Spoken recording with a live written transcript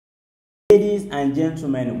and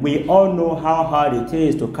gentlemen, we all know how hard it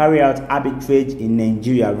is to carry out arbitrage in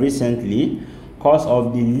Nigeria recently because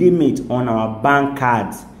of the limit on our bank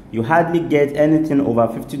cards. You hardly get anything over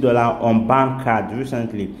 $50 on bank cards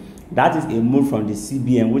recently. That is a move from the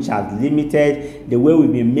CBN, which has limited the way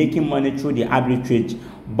we've been making money through the arbitrage.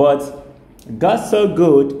 But God so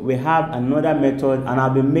good, we have another method, and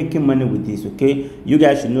I've been making money with this. Okay, you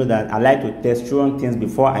guys should know that I like to test run things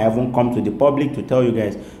before I even come to the public to tell you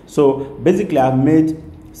guys. So basically, I've made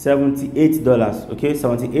 $78. Okay,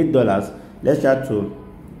 $78. Let's try to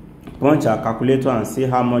punch our calculator and see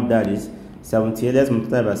how much that is. 78, let's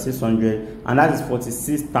multiply by 600, and that is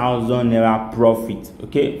 46,000 naira profit.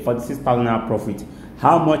 Okay, 46,000 naira profit.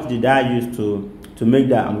 How much did I use to make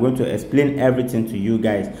that? I'm going to explain everything to you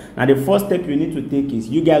guys. Now the first step you need to take is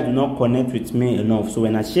you guys do not connect with me enough. So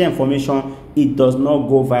when I share information, it does not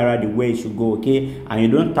go viral the way it should go. Okay, and you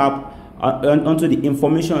don't tap onto the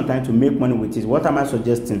information on time to make money with it. What am I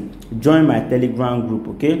suggesting? Join my Telegram group.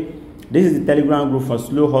 Okay, this is the Telegram group for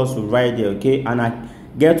Slow Hustle right there. Okay, and I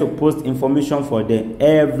get to post information for them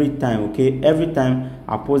every time. Okay, every time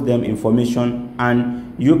I post them information,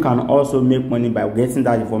 and you can also make money by getting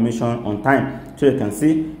that information on time. So you can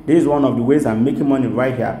see this is one of the ways I'm making money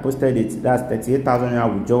right here. I posted it. That's 38,000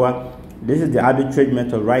 naira withdrawal. This is the arbitrage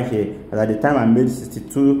method right here. At the time I made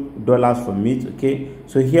 $62 from it. Okay,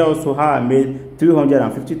 so here also how I made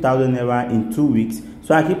 350,000 naira in 2 weeks.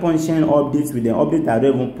 So I keep on sharing updates with them. Updates I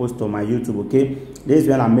don't even post on my YouTube. Okay, this is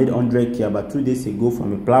when I made 100K about 2 days ago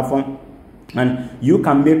from a platform, and you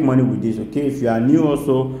can make money with this. Okay, if you are new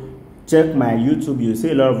also, check my YouTube. You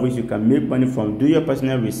see a lot of ways you can make money from. Do your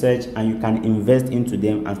personal research and you can invest into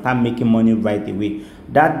them and start making money right away.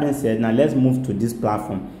 That being said, now let's move to this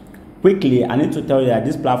platform. Quickly, I need to tell you that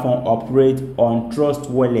this platform operates on Trust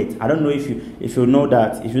Wallet. I don't know if you know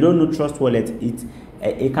that. If you don't know Trust Wallet, it's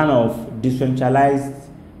a kind of decentralized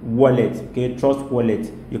wallet. Okay, Trust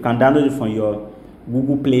Wallet. You can download it from your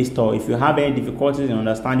Google Play Store. If you have any difficulties in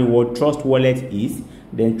understanding what Trust Wallet is,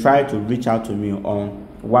 then try to reach out to me on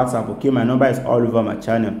WhatsApp. Okay, my number is all over my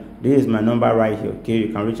channel. This is my number right here. Okay, you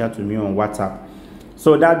can reach out to me on WhatsApp.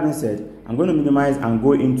 So that being said, I'm going to minimize and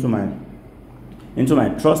go into my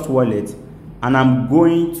Trust Wallet, and I'm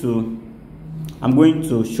going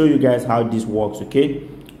to show you guys how this works. Okay,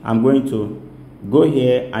 I'm going to go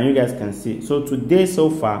here and you guys can see. So today, so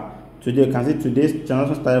far today, you can see today's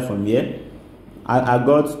transaction started from here. I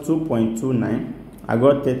got 2.29, I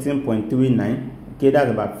got 13.39. okay,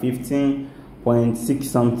 that's about 15.6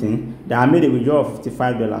 something. Then I made a withdrawal of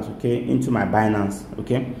 $55, okay, into my Binance.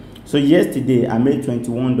 Okay, so yesterday I made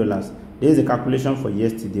 $21. This is a calculation for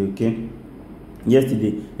yesterday. Okay,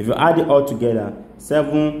 yesterday, if you add it all together,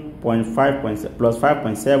 7.5 plus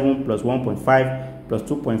 5.7 plus 1.5 plus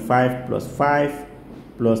 2.5 plus 5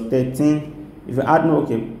 plus 13. If you add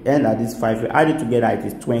end at this 5, if you add it together, it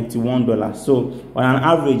is $21. So on an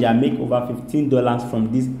average, I make over $15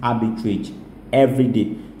 from this arbitrage every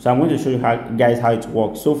day. So I'm going to show you guys how it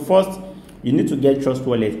works. So first, you need to get Trust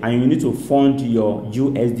Wallet and you need to fund your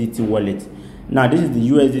USDT wallet. Now this is the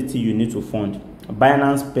USDT you need to fund.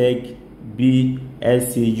 Binance Peg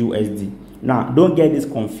BSC USD. Now don't get this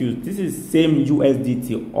confused. This is same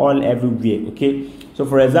USDT all everywhere. Okay, so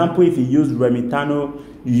for example, if you use Remitano,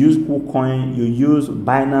 you use KuCoin, you use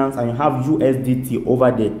Binance, and you have USDT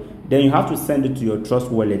over there, then you have to send it to your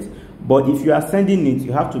Trust Wallet. But if you are sending it,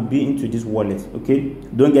 you have to be into this wallet. Okay,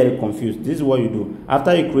 don't get it confused. This is what you do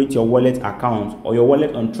after you create your wallet account or your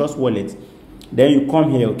wallet on Trust Wallet. Then you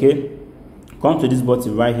come here. Okay, come to this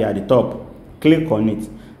button right here at the top, click on it,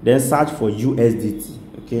 then search for USDT.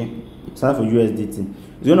 Okay, search for USDT.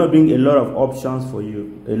 It's going to bring a lot of options for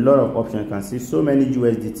you. A lot of options. You can see so many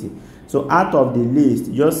USDT. So out of the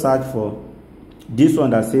list, just search for this one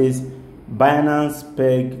that says Binance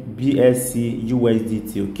Peg BSC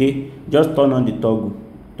USDT. Okay, just turn on the toggle.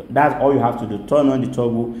 That's all you have to do. Turn on the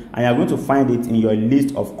toggle, and you're going to find it in your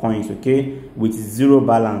list of coins. Okay, with zero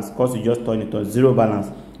balance, because you just turn it on zero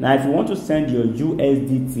balance. Now, if you want to send your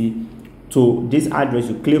USDT to this address,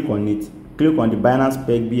 you click on it. Click on the Binance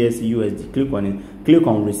Peg BSC USD. Click on it. Click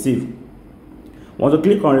on receive. Once you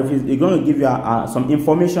click on receive, it's going to give you some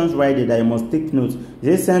information right there that you must take notes.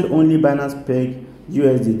 They send only Binance Peg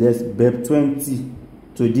USD. There's BEP20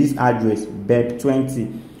 to this address,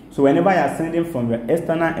 BEP20. So whenever you are sending from your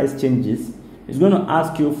external exchanges, it's going to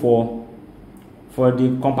ask you for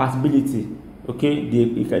the compatibility. Okay,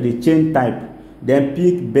 the chain type. Then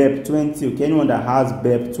pick BEP20. Okay, anyone that has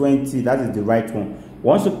BEP20, that is the right one.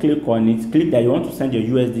 Once you click on it, click that you want to send your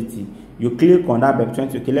USDT. You click on that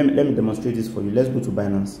BEP20. Okay, let me demonstrate this for you. Let's go to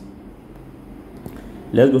Binance.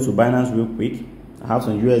 Let's go to Binance real quick. I have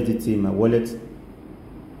some USDT in my wallet.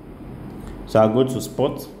 So I go to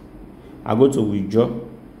spot, I go to withdraw.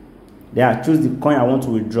 Then I choose the coin I want to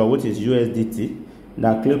withdraw, which is USDT. Then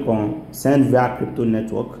I click on send via crypto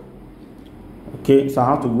network. Okay, so I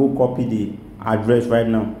have to go copy the address right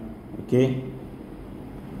now. Okay,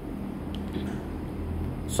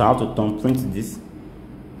 so I have to thumbprint this.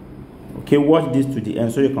 Okay, watch this to the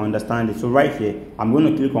end so you can understand it. So right here, I'm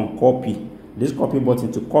going to click on copy, this copy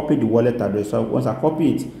button, to copy the wallet address. So once I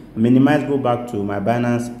copy it, minimize, go back to my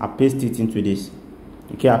Binance, I paste it into this.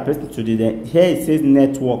 Okay, I paste it to the end. Here it says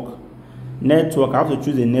network. Network, I have to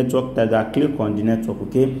choose a network that I click on the network,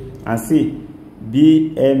 okay, and see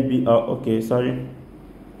BNB. Okay, sorry,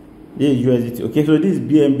 this is USDT. Okay, so this is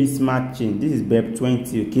BNB Smart Chain, this is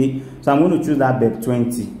BEP20. Okay, so I'm going to choose that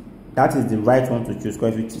BEP20. That is the right one to choose,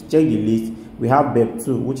 because if you check the list, we have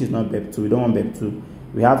BEP2, which is not BEP2. We don't want BEP2.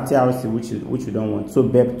 We have TRC, which we don't want. So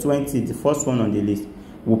BEP20, the first one on the list,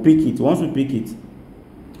 we'll pick it. Once we pick it,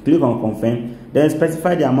 click on confirm, then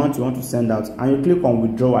specify the amount you want to send out, and you click on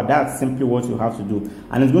withdrawal. That's simply what you have to do,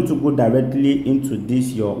 and it's going to go directly into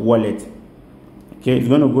this your wallet. Okay, it's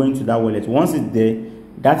going to go into that wallet. Once it's there,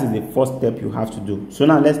 that is the first step you have to do. So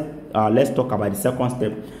now let's talk about the second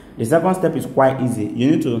step. The second step is quite easy.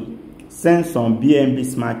 You need to send some BNB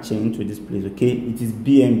Smart Chain into this place. Okay, it is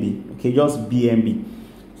BNB. Okay, just BNB.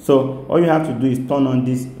 So all you have to do is turn on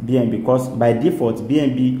this BNB, because by default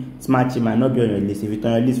BNB Smart Chain might not be on your list. If it's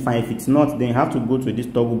on your list, fine. If it's not, then you have to go to this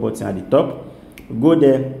toggle button at the top, go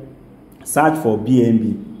there, search for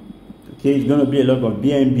BNB. Okay, it's going to be a lot of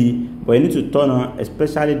BNB, but you need to turn on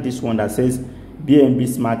especially this one that says BNB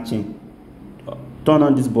Smart Chain. Turn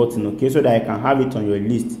on this button, okay, so that I can have it on your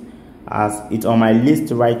list, as it's on my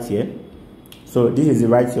list right here. So this is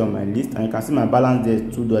right here on my list, and you can see my balance there is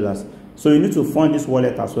 $2. So you need to fund this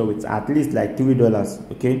wallet as well with at least like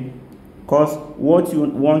 $3, okay, because what you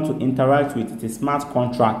want to interact with is a smart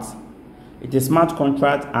contract. It's a smart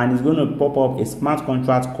contract, and it's going to pop up a smart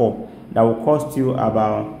contract call that will cost you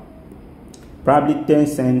about probably 10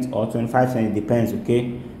 cents or 25 cents, it depends.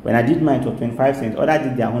 Okay, when I did mine for 25 cents, others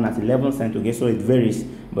did their own at 11 cents. Okay, so it varies,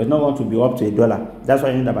 but it's not going to be up to $1. That's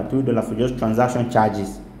why you need about $3 for just transaction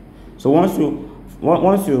charges. So once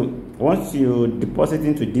you deposit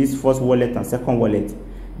into this first wallet and second wallet,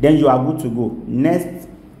 then you are good to go. Next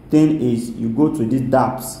thing is you go to these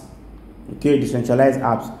dApps. Okay, decentralized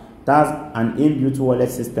apps. That's an inbuilt wallet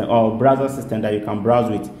system or browser system that you can browse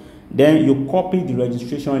with. Then you copy the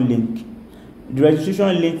registration link. The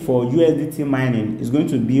registration link for USDT mining is going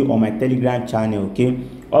to be on my Telegram channel, okay,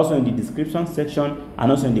 also in the description section and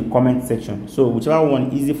also in the comment section. So whichever one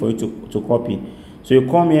is easy for you to copy. So you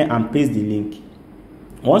come here and paste the link.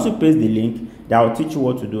 Once you paste the link, that will teach you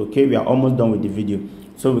what to do. Okay, we are almost done with the video.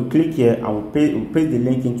 So we click here and we'll paste the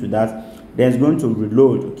link into that. Then it's going to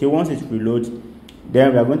reload. Okay, once it reloads,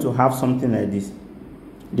 then we are going to have something like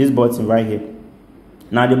this button right here.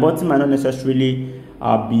 Now the button might not necessarily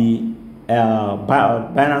be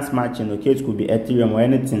Binance Smart Chain. Okay, it could be Ethereum or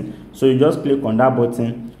anything. So you just click on that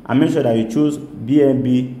button and make sure that you choose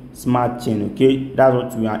BNB Smart Chain. Okay, that's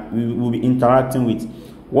what we will be interacting with.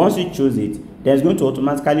 Once you choose it, then it's going to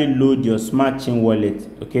automatically load your Smart Chain wallet.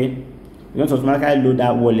 Okay, you're going to automatically load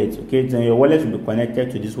that wallet. Okay, then your wallet will be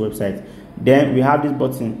connected to this website. Then we have this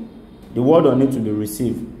button. The word on it to be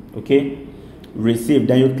receive. Okay, receive.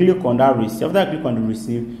 Then you click on that receive. After you click on the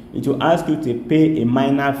receive, it will ask you to pay a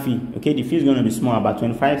minor fee. Okay, the fee is going to be small, about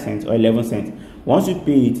 25 cents or 11 cents. Once you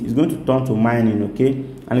pay it, it's going to turn to mining. Okay,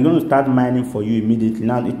 and it's going to start mining for you immediately.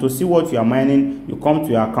 Now to see what you are mining, you come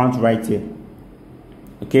to your account right here.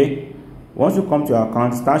 Okay, once you come to your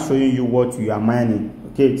account, start showing you what you are mining.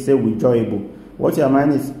 Okay, it says withdrawable. What you are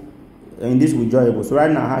mining is in this withdrawable. So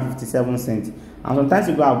right now I have 57 cents, and sometimes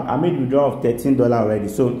ago I made withdrawal of $13 already.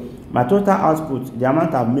 So my total output, the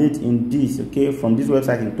amount I've made in this, okay, from this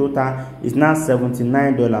website in total is now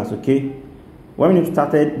 $79. Okay, when we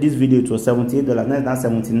started this video it was $78. Now it's now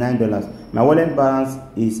 $79. My wallet balance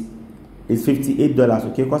is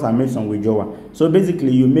 $58. Okay, because I made some withdrawal. So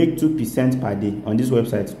basically you make 2% per day on this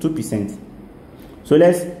website. 2%. So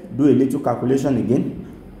let's do a little calculation again.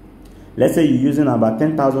 Let's say you're using about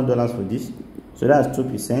 $10,000 for this. So that's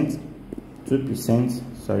 2%. 2%,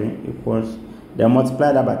 sorry, equals, then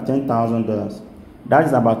multiply that by $10,000. That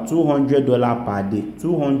is about $200 per day.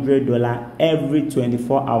 $200 every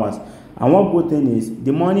 24 hours. And one good thing is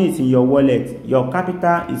the money is in your wallet. Your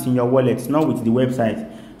capital is in your wallet, not with the website.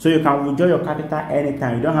 So you can withdraw your capital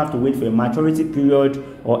anytime. You don't have to wait for a maturity period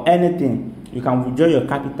or anything. You can withdraw your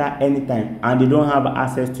capital anytime, and they don't have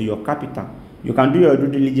access to your capital. You can do your due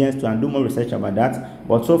diligence to and do more research about that,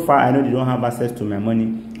 but so far I know they don't have access to my money,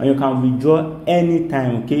 and you can withdraw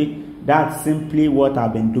anytime. Okay, that's simply what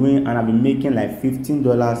I've been doing, and I've been making like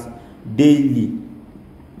 $15 daily.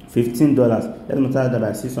 $15. Let's multiply that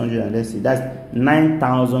by 600 and let's see, that's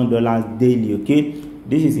 $9,000 daily. Okay,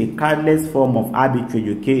 this is a cardless form of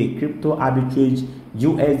arbitrage. Okay, a crypto arbitrage,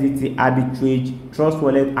 USDT arbitrage, trust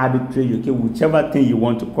wallet arbitrage. Okay, whichever thing you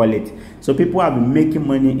want to call it. So people have been making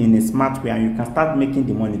money in a smart way, and you can start making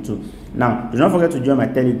the money too. Now, do not forget to join my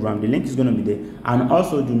Telegram. The link is going to be there, and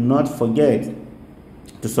also do not forget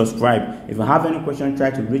to subscribe. If you have any question,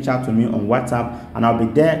 try to reach out to me on WhatsApp, and I'll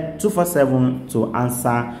be there 247 to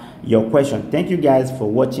answer your question. Thank you guys for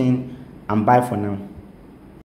watching, and bye for now.